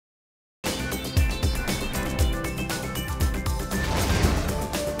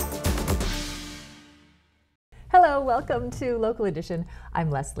Hello, welcome to Local Edition.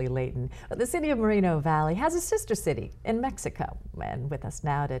 I'm Leslie Leyton. The city of Moreno Valley has a sister city in Mexico. And with us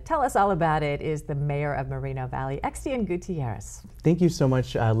now to tell us all about it is the mayor of Moreno Valley, Yxstian Gutierrez. Thank you so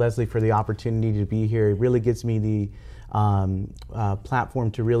much, Leslie, for the opportunity to be here. It really gives me the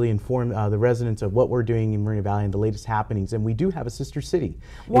platform to really inform the residents of what we're doing in Moreno Valley and the latest happenings. And we do have a sister city.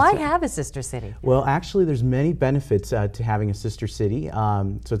 Why have a sister city? Well, actually, there's many benefits to having a sister city.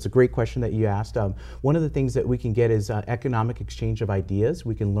 So it's a great question that you asked. One of the things that we can get is economic exchange of ideas.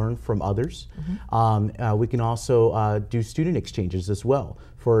 We can learn from others. We can also do student exchanges as well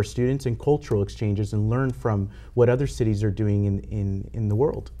for our students, and cultural exchanges, and learn from what other cities are doing in the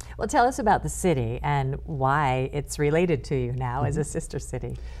world. Well, tell us about the city and why it's related to you now as a sister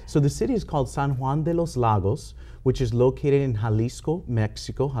city. So the city is called San Juan de los Lagos, which is located in Jalisco,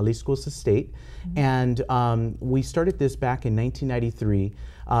 Mexico. Jalisco is the state. And we started this back in 1993.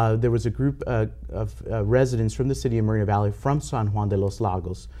 There was a group of residents from the city of Moreno Valley from San Juan de los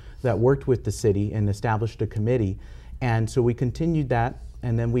Lagos that worked with the city and established a committee. And so we continued that,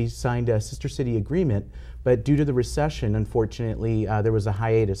 and then we signed a sister city agreement. But due to the recession, unfortunately, there was a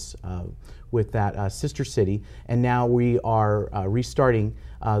hiatus with that sister city, and now we are restarting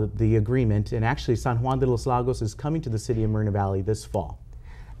the agreement. And actually, San Juan de los Lagos is coming to the city of Moreno Valley this fall.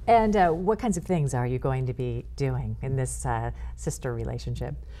 And what kinds of things are you going to be doing in this sister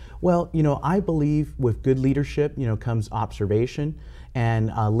relationship? Well, you know, I believe with good leadership, you know, comes observation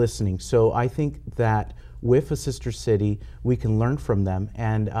and listening. So I think that with a sister city, we can learn from them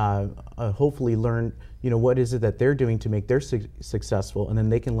and hopefully learn, you know, what is it that they're doing to make their successful, and then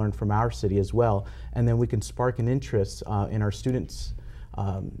they can learn from our city as well. And then we can spark an interest in our students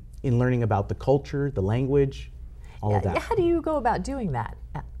in learning about the culture, the language, all of that. How do you go about doing that?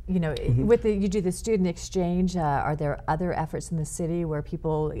 You know, with you do the student exchange, are there other efforts in the city where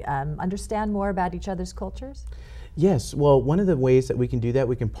people understand more about each other's cultures? Yes, well, one of the ways that we can do that,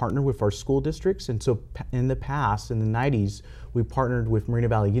 we can partner with our school districts. And so in the past, in the 90s, we partnered with Moreno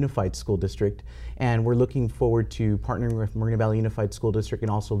Valley Unified School District, and we're looking forward to partnering with Moreno Valley Unified School District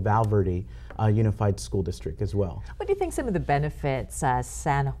and also Val Verde Unified School District as well. What do you think some of the benefits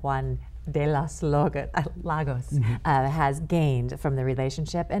San Juan de los Lagos has gained from the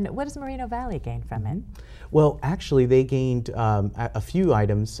relationship, and what does Moreno Valley gain from it? Well, actually, they gained a few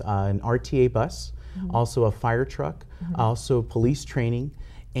items, an RTA bus, also a fire truck, also police training,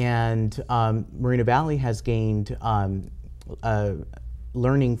 and Moreno Valley has gained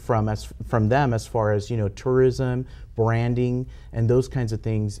learning from them as far as, you know, tourism, branding, and those kinds of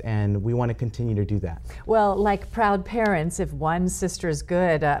things, and we want to continue to do that. Well, like proud parents, if one sister is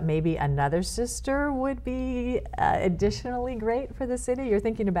good, maybe another sister would be additionally great for the city. You're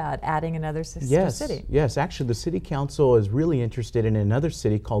thinking about adding another sister city. Yes, actually the city council is really interested in another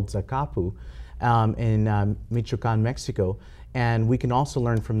city called Zacapu in Michoacan, Mexico, and we can also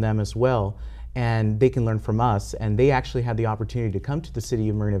learn from them as well, and they can learn from us. And they actually had the opportunity to come to the city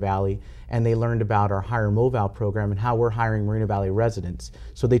of Moreno Valley, and they learned about our Hire Moval program and how we're hiring Moreno Valley residents.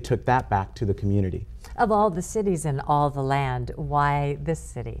 So they took that back to the community. Of all the cities in all the land, why this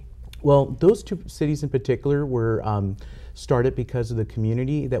city? Well, those two cities in particular were started because of the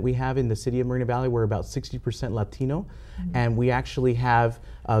community that we have in the city of Moreno Valley. We're about 60% Latino, and we actually have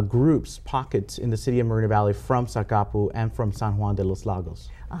groups, pockets in the city of Moreno Valley from Zacapu and from San Juan de los Lagos.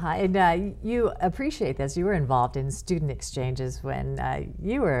 And you appreciate this. You were involved in student exchanges when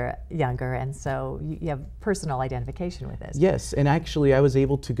you were younger, and so you have personal identification with this. Yes, and actually I was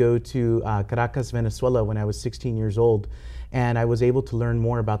able to go to Caracas, Venezuela when I was 16 years old, and I was able to learn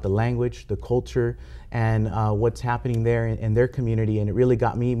more about the language, the culture, and what's happening there in their community, and it really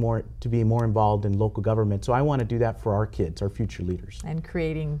got me to be more involved in local government. So I want to do that for our kids, our future leaders. And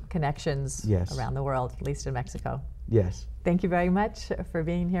creating connections around the world, at least in Mexico. Yes. Thank you very much for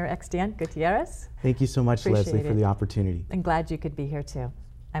being here, Yxstian Gutierrez. Thank you so much, Leslie, for the opportunity. I'm glad you could be here too.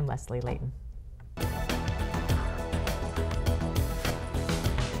 I'm Leslie Leyton.